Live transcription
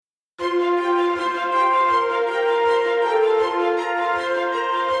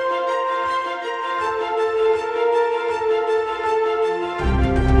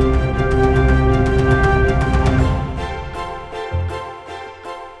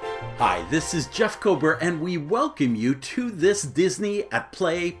Hi, this is Jeff Kober, and we welcome you to this Disney at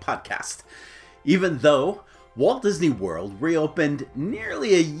Play podcast. Even though Walt Disney World reopened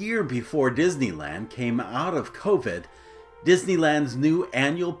nearly a year before Disneyland came out of COVID, Disneyland's new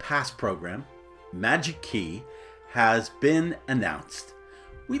annual pass program, Magic Key, has been announced.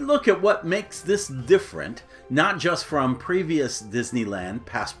 We look at what makes this different, not just from previous Disneyland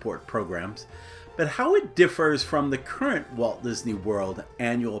passport programs, but how it differs from the current Walt Disney World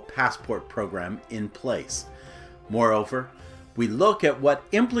annual passport program in place. Moreover, we look at what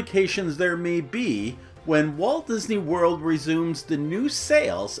implications there may be when Walt Disney World resumes the new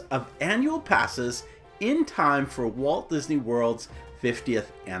sales of annual passes in time for Walt Disney World's 50th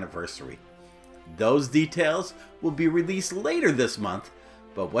anniversary. Those details will be released later this month,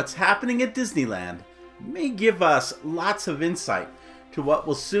 but what's happening at Disneyland may give us lots of insight to what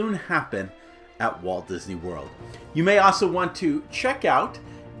will soon happen at Walt Disney World. You may also want to check out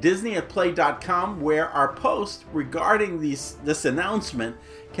disneyatplay.com, where our post regarding this announcement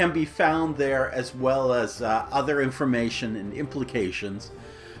can be found there, as well as other information and implications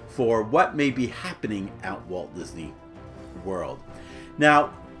for what may be happening at Walt Disney World.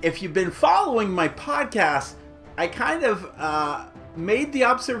 Now, if you've been following my podcast, I kind of made the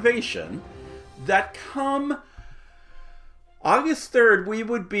observation that come August 3rd, we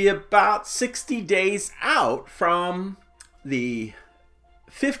would be about 60 days out from the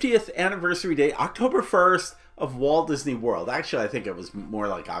 50th anniversary date, October 1st, of Walt Disney World. Actually, I think it was more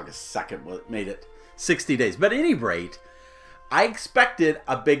like August 2nd what made it 60 days. But at any rate, I expected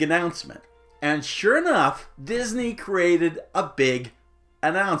a big announcement. And sure enough, Disney created a big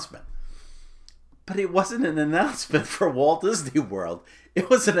announcement. But it wasn't an announcement for Walt Disney World. It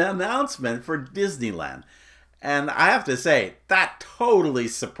was an announcement for Disneyland. And I have to say, that totally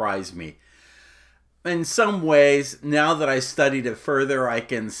surprised me. In some ways, now that I studied it further, I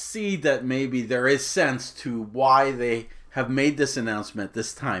can see that maybe there is sense to why they have made this announcement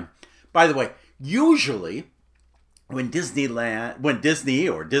this time. By the way, usually when Disney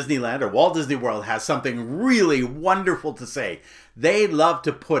or Disneyland or Walt Disney World has something really wonderful to say, they love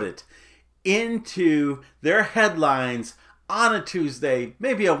to put it into their headlines on a Tuesday,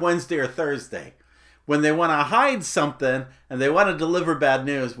 maybe a Wednesday or Thursday. When they want to hide something and they want to deliver bad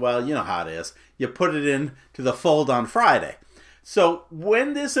news, well, you know how it is. You put it into the fold on Friday. So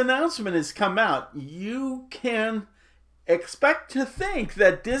when this announcement has come out, you can expect to think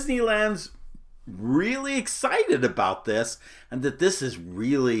that Disneyland's really excited about this, and that this is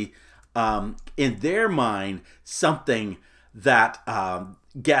really, in their mind, something that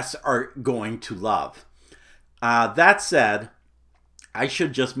guests are going to love. That said, I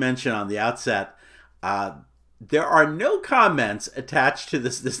should just mention on the outset, there are no comments attached to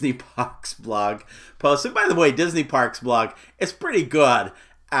this Disney Parks blog post. And by the way, Disney Parks blog is pretty good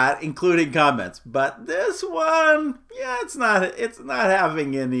at including comments, but this one, it's not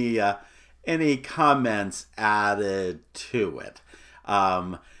having any comments added to it.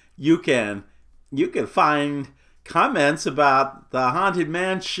 You can find comments about the Haunted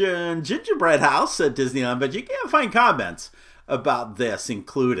Mansion gingerbread house at Disneyland, but you can't find comments about this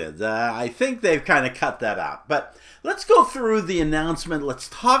included. I think they've kind of cut that out. But let's go through the announcement. Let's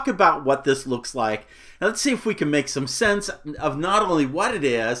talk about what this looks like. And let's see if we can make some sense of not only what it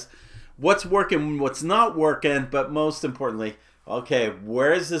is, what's working, what's not working, but most importantly, okay,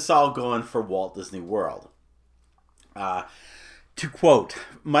 where is this all going for Walt Disney World? To quote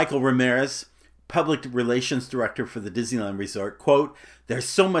Michael Ramirez, Public Relations Director for the Disneyland Resort, quote, "There's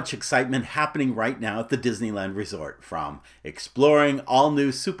so much excitement happening right now at the Disneyland Resort, from exploring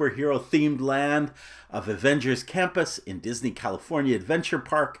all-new superhero-themed land of Avengers Campus in Disney California Adventure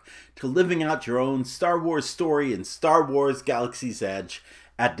Park to living out your own Star Wars story in Star Wars Galaxy's Edge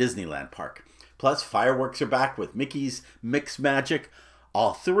at Disneyland Park. Plus, fireworks are back with Mickey's Mix Magic.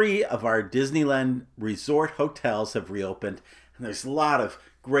 All three of our Disneyland Resort hotels have reopened, and there's a lot of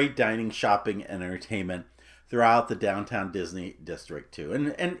great dining, shopping, and entertainment throughout the downtown Disney district too."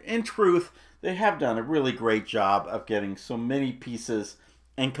 And in truth, they have done a really great job of getting so many pieces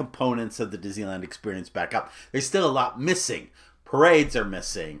and components of the Disneyland experience back up. There's still a lot missing. Parades are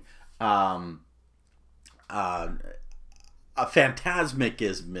missing. A Fantasmic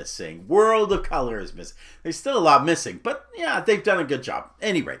is missing. World of Color is missing. There's still a lot missing, but yeah, they've done a good job. At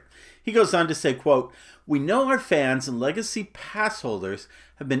any rate, he goes on to say, quote, "We know our fans and legacy pass holders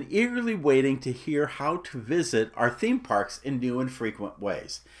have been eagerly waiting to hear how to visit our theme parks in new and frequent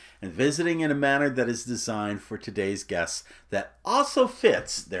ways, and visiting in a manner that is designed for today's guests that also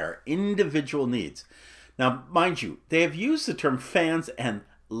fits their individual needs." Now, mind you, they have used the term fans and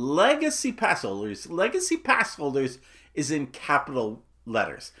legacy pass holders. Legacy pass holders is in capital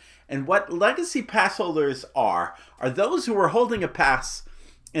letters. And what legacy pass holders are those who were holding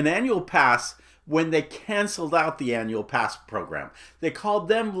an annual pass when they canceled out the annual pass program. They called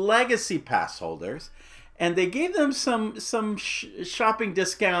them legacy pass holders, and they gave them some shopping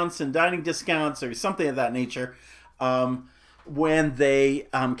discounts and dining discounts or something of that nature when they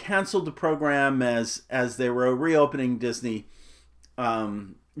canceled the program as they were reopening Disney,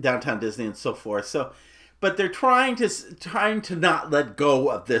 Downtown Disney and so forth. So, but they're trying to not let go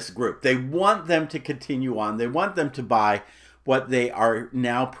of this group. They want them to continue on. They want them to buy what they are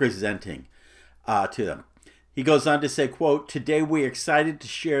now presenting to them. He goes on to say, quote, "Today we are excited to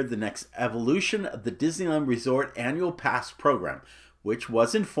share the next evolution of the Disneyland Resort Annual Pass program, which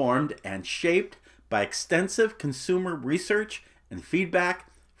was informed and shaped by extensive consumer research and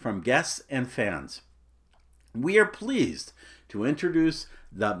feedback from guests and fans. We are pleased to introduce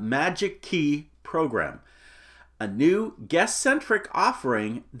the Magic Key program, a new guest-centric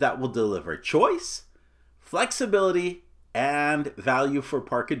offering that will deliver choice, flexibility, and value for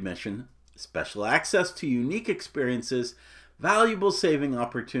park admission, special access to unique experiences, valuable saving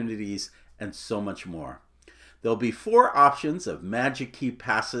opportunities, and so much more. There'll be 4 options of Magic Key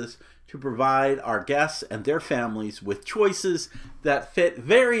passes to provide our guests and their families with choices that fit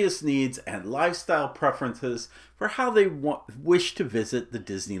various needs and lifestyle preferences for how they wish to visit the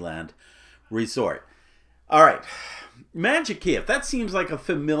Disneyland Resort." All right, Magic Key, if that seems like a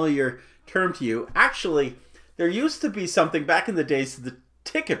familiar term to you, actually, there used to be something back in the days of the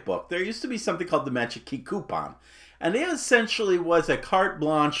ticket book. There used to be something called the Magic Key coupon, and it essentially was a carte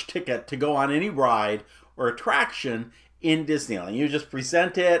blanche ticket to go on any ride or attraction in Disneyland. You just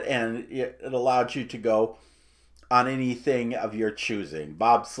present it, and it allowed you to go on anything of your choosing,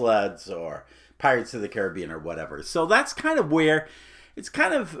 bobsleds or Pirates of the Caribbean or whatever. So that's kind of where it's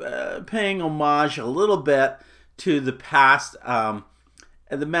kind of paying homage a little bit to the past and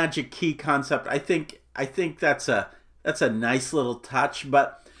the Magic Key concept. I think that's a nice little touch,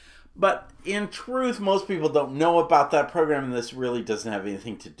 but in truth, most people don't know about that program, and this really doesn't have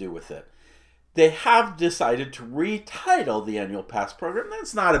anything to do with it. They have decided to retitle the annual pass program.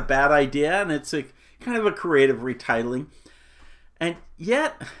 That's not a bad idea, and it's a kind of a creative retitling. And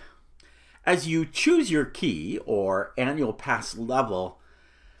yet, as you choose your key or annual pass level,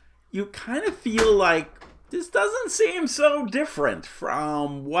 you kind of feel like this doesn't seem so different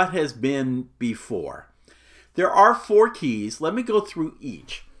from what has been before. There are 4 keys. Let me go through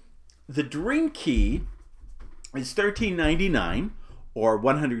each. The Dream Key is $13.99 or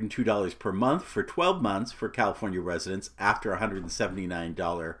 $102 per month for 12 months for California residents after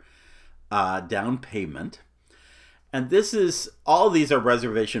 $179 down payment. And all these are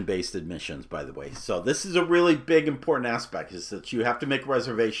reservation-based admissions, by the way. So this is a really big, important aspect, is that you have to make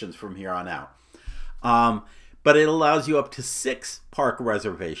reservations from here on out. But it allows you up to 6 park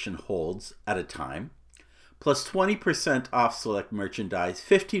reservation holds at a time, plus 20% off select merchandise,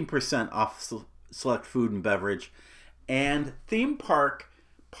 15% off select food and beverage, and theme park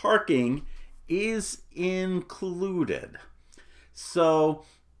parking is included. So,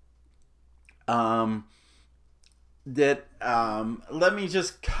 let me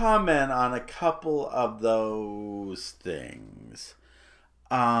just comment on a couple of those things.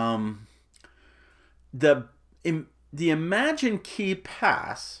 The Imagine Key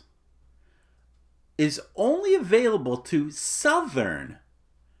Pass is only available to Southern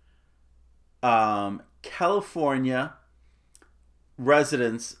California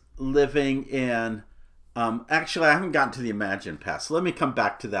residents living in... actually, I haven't gotten to the Imagine Pass. So let me come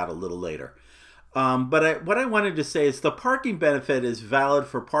back to that a little later. But what I wanted to say is the parking benefit is valid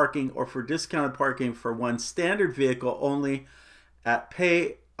for parking or for discounted parking for one standard vehicle only at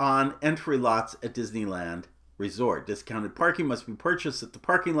pay-on entry lots at Disneyland Resort. Discounted parking must be purchased at the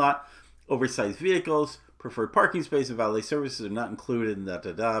parking lot. Oversized vehicles, preferred parking space, and valet services are not included in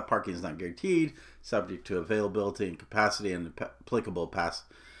Parking is not guaranteed, subject to availability and capacity and applicable pass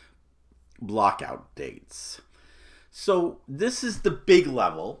blockout dates. So this is the big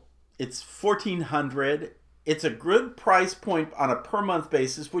level. It's $1,400. It's a good price point on a per month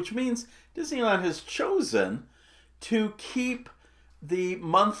basis, which means Disneyland has chosen to keep the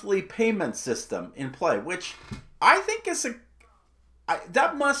monthly payment system in play, which I think is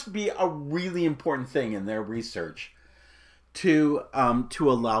that must be a really important thing in their research to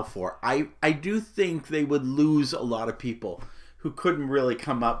allow for. I do think they would lose a lot of people who couldn't really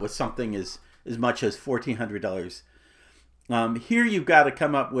come up with something as much as $1,400. Here you've got to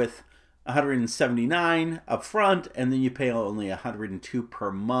come up with $179 up front, and then you pay only $102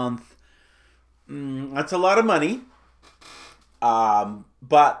 per month. That's a lot of money.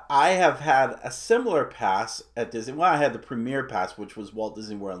 But I have had a similar pass at Disney. Well, I had the Premier Pass, which was Walt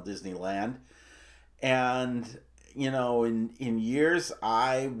Disney World and Disneyland. And, in years,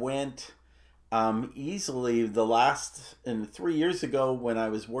 I went easily in 3 years ago when I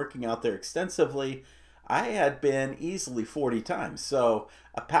was working out there extensively, I had been easily 40 times. So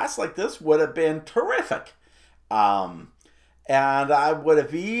a pass like this would have been terrific. Um, and I would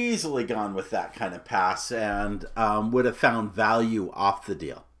have easily gone with that kind of pass and would have found value off the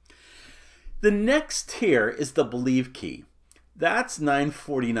deal. The next tier is the Believe Key. That's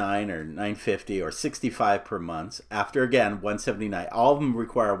 $9.49 or $9.50 or $65 per month. After, again, $179. All of them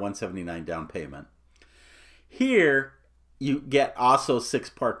require $179 down payment. Here, you get also 6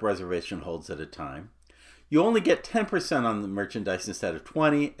 park reservation holds at a time. You only get 10% on the merchandise instead of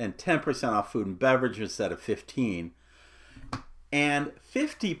 20, and 10% off food and beverage instead of 15, and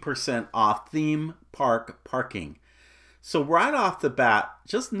 50% off theme park parking. So right off the bat,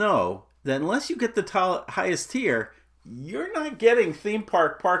 just know that unless you get the highest tier, you're not getting theme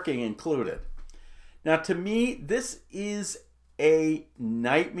park parking included. Now, to me, this is a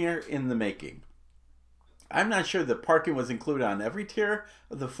nightmare in the making. I'm not sure that parking was included on every tier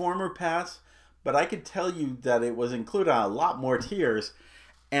of the former pass, but I could tell you that it was included on a lot more tiers.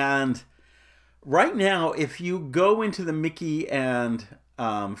 And right now, if you go into the Mickey and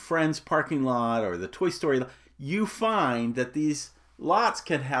Friends parking lot or the Toy Story, you find that these lots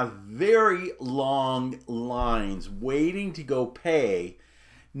can have very long lines waiting to go pay.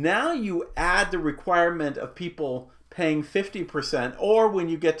 Now you add the requirement of people paying 50%, or when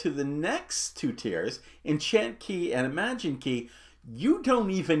you get to the next 2 tiers, Enchant Key and Imagine Key, you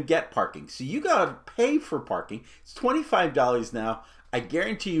don't even get parking. So you got to pay for parking. It's $25 now. I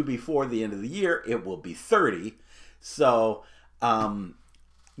guarantee you before the end of the year, it will be $30. So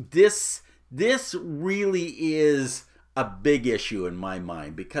this really is a big issue in my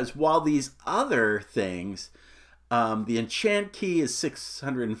mind, because while these other things, the Enchant Key is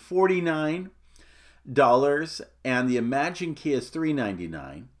 $649 and the Imagine Key is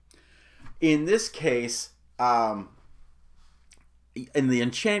 $399. In this case, in the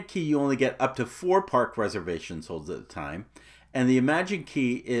Enchant Key, you only get up to 4 park reservations holds at a time, and the Imagine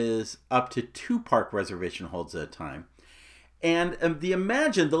Key is up to 2 park reservation holds at a time. And the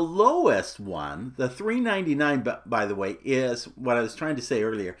Imagine, the lowest one, the $399, by the way, is what I was trying to say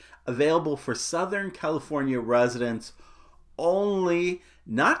earlier, available for Southern California residents only,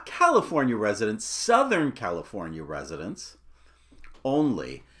 not California residents, Southern California residents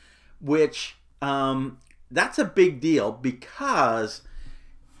only, which that's a big deal, because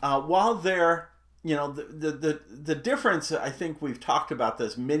while they're, the difference, I think we've talked about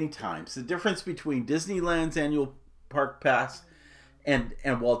this many times, the difference between Disneyland's annual park pass and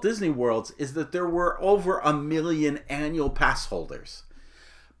Walt Disney World's is that there were over 1 million annual pass holders.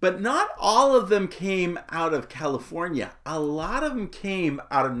 But not all of them came out of California. A lot of them came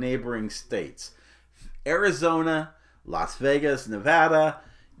out of neighboring states. Arizona, Las Vegas, Nevada,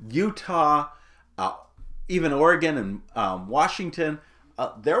 Utah, even Oregon and Washington.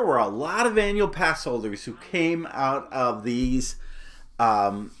 There were a lot of annual pass holders who came out of these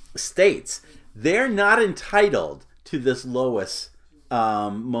states. They're not entitled to this lowest,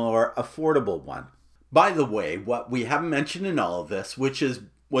 more affordable one. By the way, what we haven't mentioned in all of this, which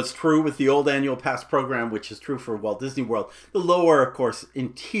was true with the old annual pass program, which is true for Walt Disney World, the lower, of course,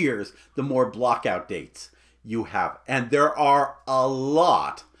 in tiers, the more block-out dates you have. And there are a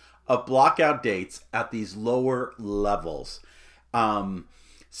lot of block-out dates at these lower levels.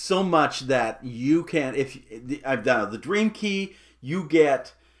 So much that you can, I've done the Dream Key, you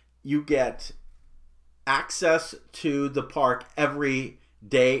get access to the park every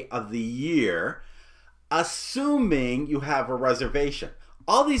day of the year, assuming you have a reservation.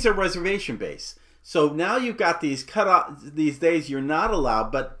 All these are reservation based. So now you've got these cut off, these days you're not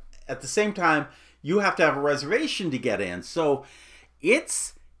allowed, but at the same time, you have to have a reservation to get in. So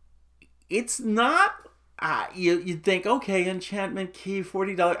it's not, you'd think, okay, Enchantment Key,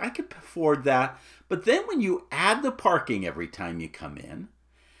 $40, I could afford that. But then when you add the parking every time you come in,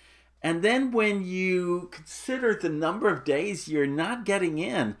 and then when you consider the number of days you're not getting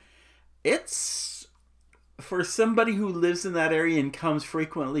in, it's, for somebody who lives in that area and comes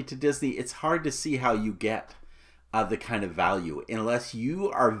frequently to Disney, it's hard to see how you get the kind of value unless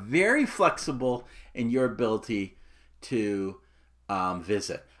you are very flexible in your ability to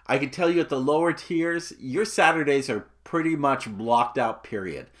visit. I can tell you at the lower tiers, your Saturdays are pretty much blocked out,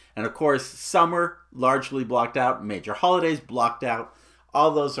 period. And of course, summer, largely blocked out, major holidays blocked out.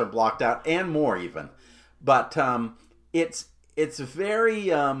 All those are blocked out, and more even. But it's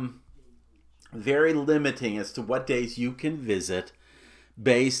very very limiting as to what days you can visit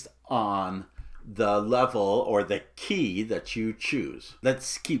based on the level or the key that you choose.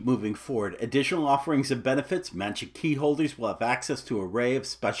 Let's keep moving forward. Additional offerings and benefits. Magic Key holders will have access to an array of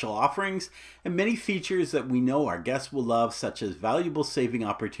special offerings and many features that we know our guests will love, such as valuable saving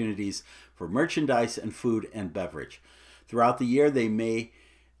opportunities for merchandise and food and beverage. Throughout the year, they may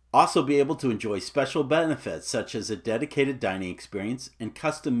also be able to enjoy special benefits such as a dedicated dining experience and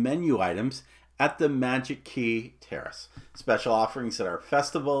custom menu items at the Magic Key Terrace. Special offerings at our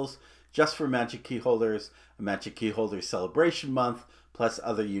festivals, just for Magic Key holders, a Magic Key Holders Celebration Month, plus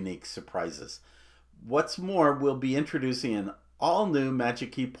other unique surprises. What's more, we'll be introducing an all-new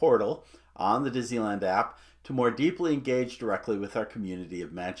Magic Key portal on the Disneyland app to more deeply engage directly with our community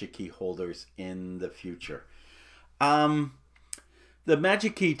of Magic Key holders in the future. The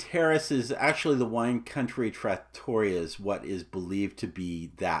Magic Key Terrace is actually the Wine Country Trattoria, is what is believed to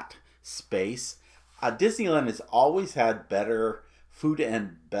be that space. Disneyland has always had better food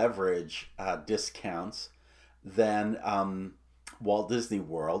and beverage discounts than Walt Disney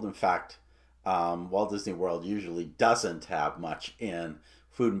World. In fact, Walt Disney World usually doesn't have much in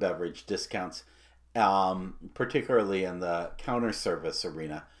food and beverage discounts, particularly in the counter service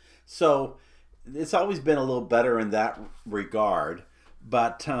arena. So it's always been a little better in that regard.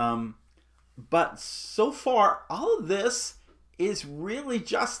 But so far, all of this is really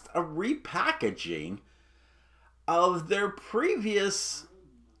just a repackaging of their previous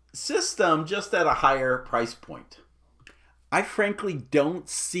system, just at a higher price point. I frankly don't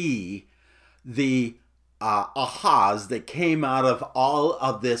see the ahas that came out of all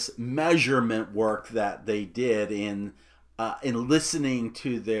of this measurement work that they did in listening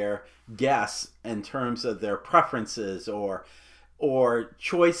to their guests in terms of their preferences or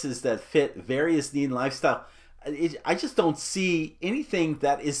choices that fit various need and lifestyle. I just don't see anything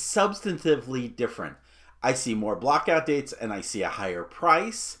that is substantively different. I see more blockout dates, and I see a higher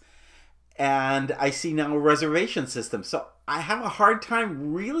price, and I see now a reservation system. So I have a hard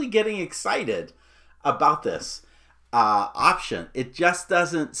time really getting excited about this option. It just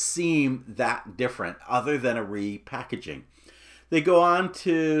doesn't seem that different other than a repackaging. They go on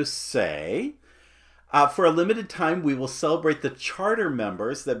to say, for a limited time, we will celebrate the charter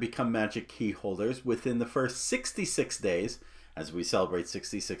members that become Magic Key holders within the first 66 days, as we celebrate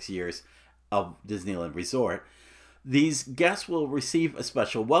 66 years of Disneyland Resort. These guests will receive a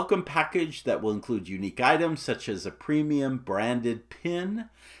special welcome package that will include unique items such as a premium branded pin,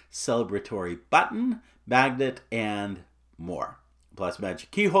 celebratory button, magnet, and more. Plus, Magic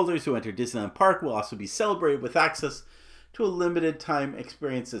Key holders who enter Disneyland Park will also be celebrated with access to a limited time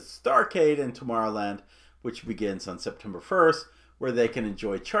experience at Starcade and Tomorrowland, which begins on September 1st, where they can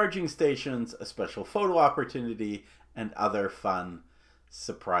enjoy charging stations, a special photo opportunity, and other fun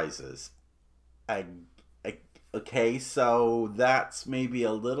surprises. Okay, so that's maybe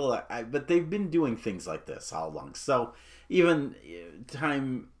a little, but they've been doing things like this all along. So even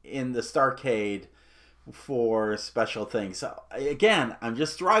time in the Starcade for special things. So again, I'm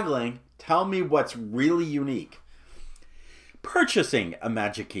just struggling. Tell me what's really unique. Purchasing a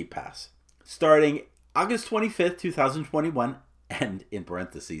Magic Key Pass starting August 25th, 2021, and in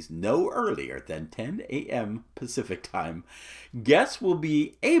parentheses, no earlier than 10 a.m. Pacific time, guests will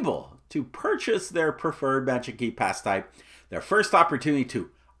be able to purchase their preferred Magic Key Pass type. Their first opportunity to,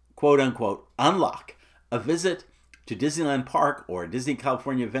 quote-unquote, unlock a visit to Disneyland Park or Disney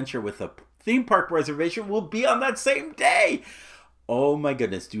California Adventure with a theme park reservation will be on that same day. Oh my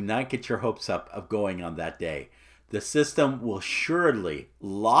goodness, do not get your hopes up of going on that day. The system will surely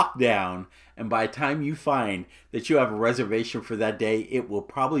lock down, and by the time you find that you have a reservation for that day, it will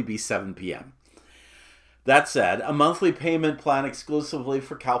probably be 7 p.m. That said, a monthly payment plan exclusively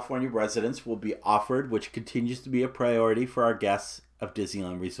for California residents will be offered, which continues to be a priority for our guests of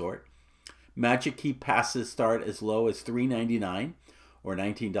Disneyland Resort. Magic Key Passes start as low as $3.99 or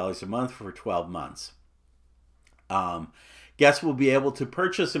 $19 a month for 12 months. Guests will be able to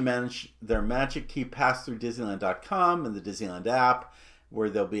purchase and manage their Magic Key Pass through Disneyland.com and the Disneyland app, where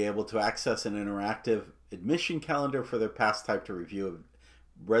they'll be able to access an interactive admission calendar for their pass type to review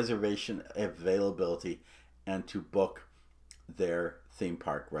reservation availability and to book their theme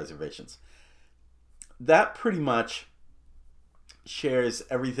park reservations. That pretty much shares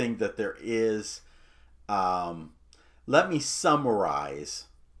everything that there is. Let me summarize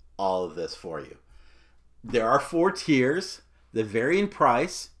all of this for you. There are 4 tiers that vary in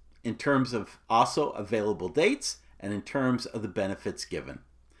price in terms of also available dates and in terms of the benefits given.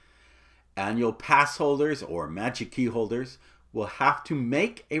 Annual pass holders or Magic Key holders will have to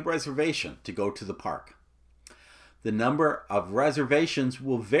make a reservation to go to the park. The number of reservations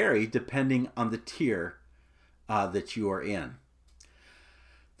will vary depending on the tier that you are in.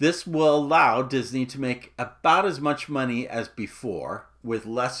 This will allow Disney to make about as much money as before with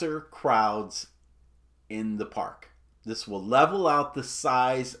lesser crowds in the park. This will level out the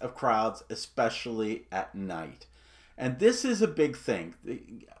size of crowds, especially at night. And this is a big thing.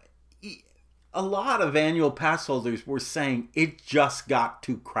 A lot of annual pass holders were saying it just got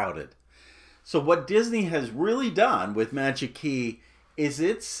too crowded. So what Disney has really done with Magic Key is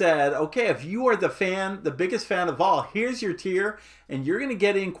it said, okay, if you are the biggest fan of all, here's your tier, and you're going to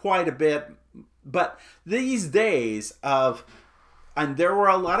get in quite a bit. But these days and there were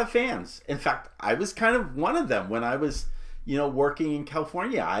a lot of fans. In fact, I was kind of one of them when I was, working in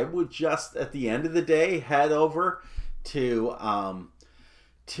California. I would just, at the end of the day, head over to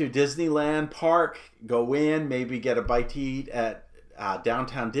Disneyland Park, go in, maybe get a bite to eat at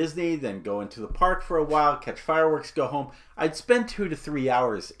downtown Disney, then go into the park for a while, catch fireworks, go home. I'd spend 2 to 3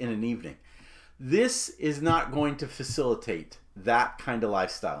 hours in an evening. This is not going to facilitate that kind of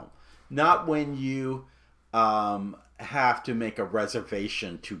lifestyle. Not when you have to make a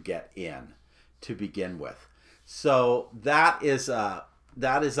reservation to get in to begin with. So that is a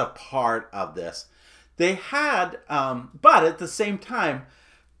part of this. They had, but at the same time,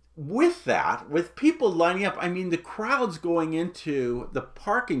 with people lining up, the crowds going into the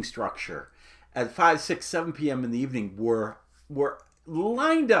parking structure at 5, 6, 7 p.m. in the evening were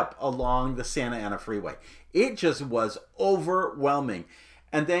lined up along the Santa Ana Freeway. It just was overwhelming.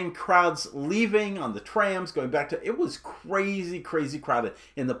 And then crowds leaving on the trams, going back to, it was crazy, crazy crowded.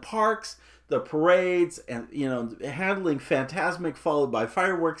 In the parks, the parades, and, handling Fantasmic followed by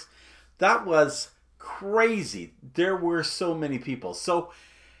fireworks. That was crazy. There were so many people. So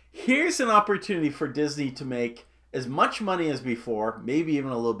here's an opportunity for Disney to make as much money as before, maybe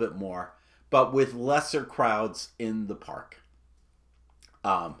even a little bit more, but with lesser crowds in the park.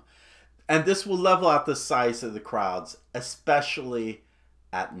 And this will level out the size of the crowds, especially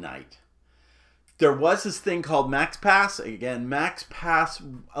at night. There was this thing called Max Pass. Again, Max Pass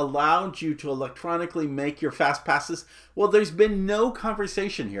allowed you to electronically make your Fast Passes. Well, there's been no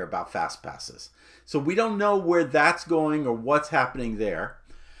conversation here about Fast Passes. So we don't know where that's going or what's happening there.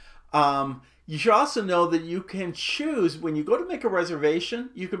 You should also know that you can choose, when you go to make a reservation,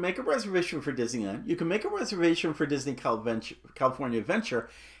 you can make a reservation for Disneyland, you can make a reservation for Disney California Adventure,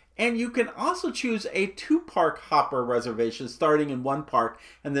 and you can also choose a 2-park hopper reservation starting in one park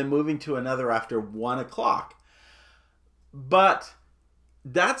and then moving to another after 1 o'clock. But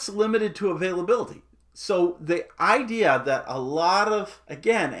that's limited to availability. So the idea that a lot of,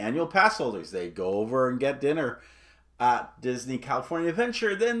 again, annual pass holders, they go over and get dinner at Disney California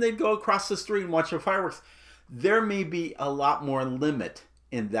Adventure, then they'd go across the street and watch the fireworks. There may be a lot more limit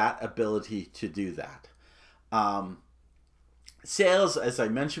in that ability to do that. Sales, as I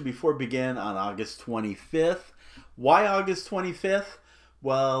mentioned before, begin on August 25th. Why August 25th?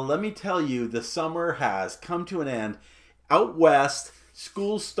 Well, let me tell you, the summer has come to an end. Out west,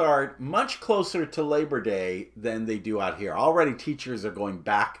 schools start much closer to Labor Day than they do out here. Already teachers are going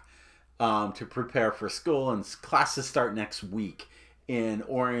back to prepare for school, and classes start next week in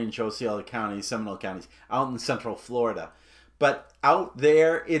Orange, Osceola County, Seminole counties, out in Central Florida. But out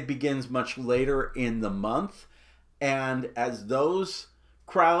there, it begins much later in the month. And as those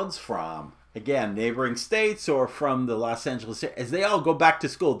crowds from, again, neighboring states or from the Los Angeles, as they all go back to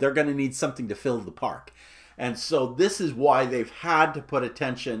school, they're going to need something to fill the park. And so this is why they've had to put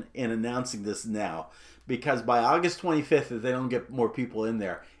attention in announcing this now. Because by August 25th, if they don't get more people in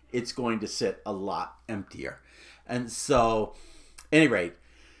there, it's going to sit a lot emptier. And so, at any rate,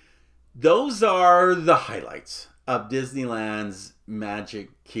 those are the highlights of Disneyland's Magic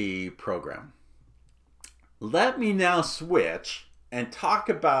Key program. Let me now switch and talk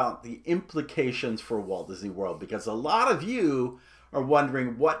about the implications for Walt Disney World, because a lot of you are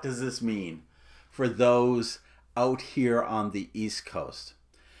wondering, what does this mean for those out here on the East Coast?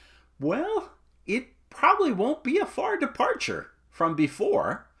 Well, it probably won't be a far departure from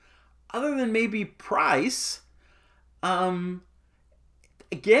before, other than maybe price. Again,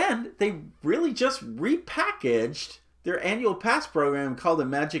 they really just repackaged their annual pass program, called it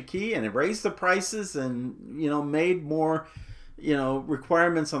Magic Key, and it raised the prices and, made more,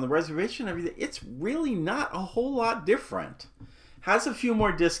 requirements on the reservation and everything. It's really not a whole lot different. Has a few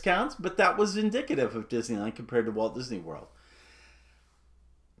more discounts, but that was indicative of Disneyland compared to Walt Disney World.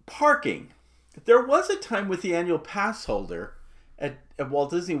 Parking. There was a time with the annual pass holder at Walt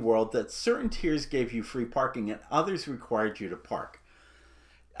Disney World that certain tiers gave you free parking and others required you to park.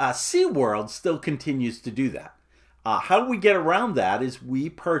 SeaWorld still continues to do that. How do we get around that is we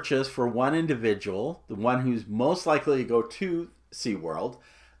purchase for one individual, the one who's most likely to go to SeaWorld,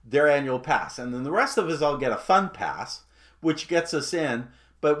 their annual pass. And then the rest of us all get a fun pass, which gets us in,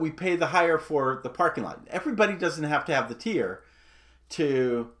 but we pay the higher for the parking lot. Everybody doesn't have to have the tier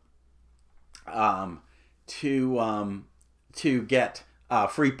to get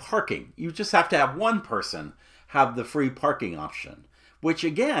free parking. You just have to have one person have the free parking option, which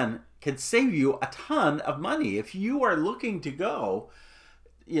again can save you a ton of money. If you are looking to go,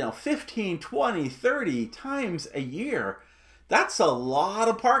 15, 20, 30 times a year, that's a lot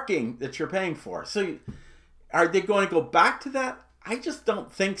of parking that you're paying for. So are they going to go back to that? I just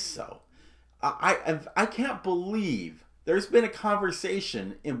don't think so. I can't believe there's been a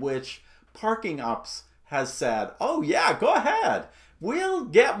conversation in which Parking Ops has said, oh yeah, go ahead. We'll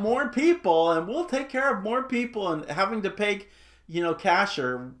get more people and we'll take care of more people and having to pay, cash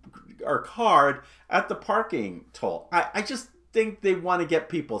or card at the parking toll. I just think they want to get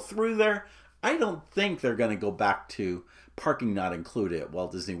people through there. I don't think they're going to go back to parking not included at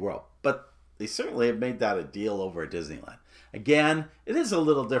Walt Disney World, but they certainly have made that a deal over at Disneyland. Again, it is a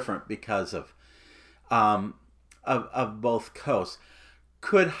little different because of both coasts.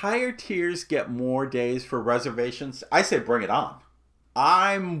 Could higher tiers get more days for reservations? I say bring it on.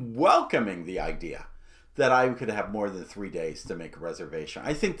 I'm welcoming the idea that I could have more than 3 days to make a reservation.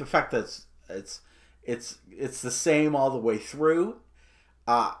 I think the fact that it's the same all the way through,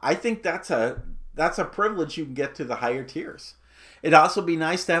 I think that's a privilege you can get to the higher tiers. It'd also be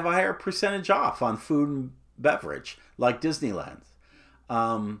nice to have a higher percentage off on food and beverage, like Disneyland.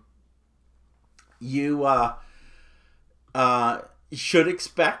 You should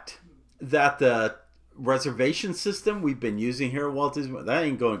expect that the reservation system we've been using here at Walt Disney World, that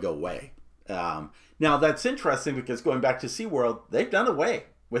ain't going to go away. Now, that's interesting because going back to SeaWorld, they've done away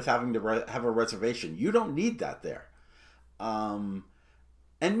with having to have a reservation. You don't need that there. And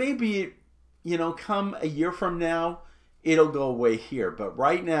maybe, come a year from now, it'll go away here. But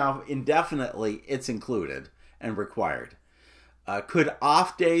right now, indefinitely, it's included and required. Could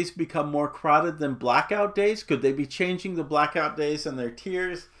off days become more crowded than blackout days? Could they be changing the blackout days and their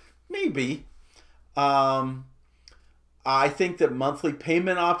tiers? Maybe. I think that monthly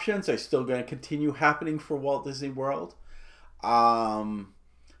payment options are still going to continue happening for Walt Disney World. I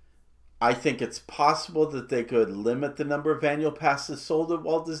think it's possible that they could limit the number of annual passes sold at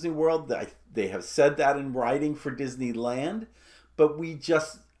Walt Disney World. They have said that in writing for Disneyland, but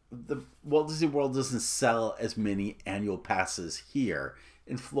the Walt Disney World doesn't sell as many annual passes here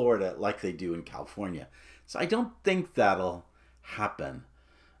in Florida like they do in California. So I don't think that'll happen.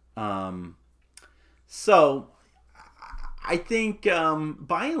 So I think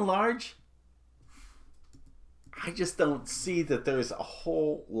by and large, I just don't see that there's a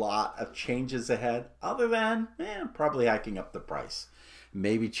whole lot of changes ahead other than probably hiking up the price,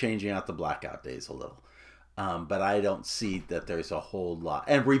 maybe changing out the blackout days a little. But I don't see that there's a whole lot.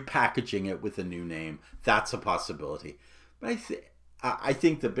 And repackaging it with a new name, that's a possibility. But I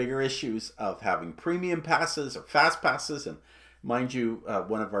think the bigger issues of having premium passes or fast passes, and mind you,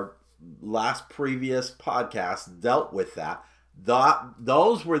 one of our last previous podcasts dealt with that.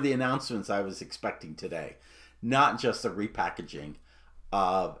 Those were the announcements I was expecting today, not just a repackaging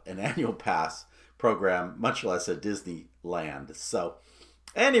of an annual pass program, much less a Disneyland. So,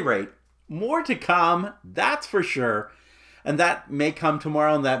 at any rate, more to come, that's for sure. And that may come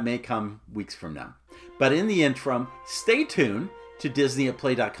tomorrow, and that may come weeks from now. But in the interim, stay tuned to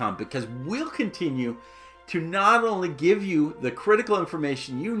DisneyAtPlay.com because we'll continue to not only give you the critical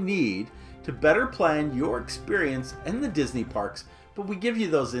information you need to better plan your experience in the Disney parks, but we give you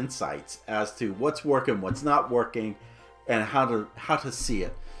those insights as to what's working, what's not working, and how to see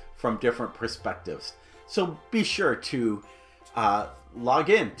it from different perspectives. So be sure to log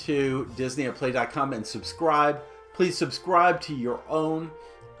in to DisneyAtPlay.com and subscribe. Please subscribe to your own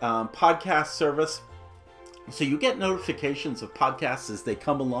podcast service so you get notifications of podcasts as they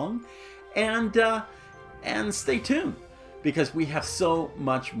come along. And stay tuned because we have so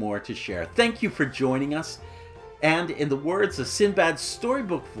much more to share. Thank you for joining us. And in the words of Sinbad's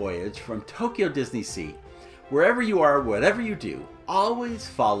storybook voyage from Tokyo Disney Sea, wherever you are, whatever you do, always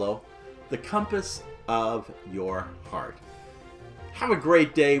follow the compass of your heart. Have a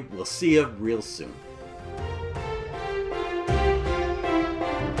great day. We'll see you real soon.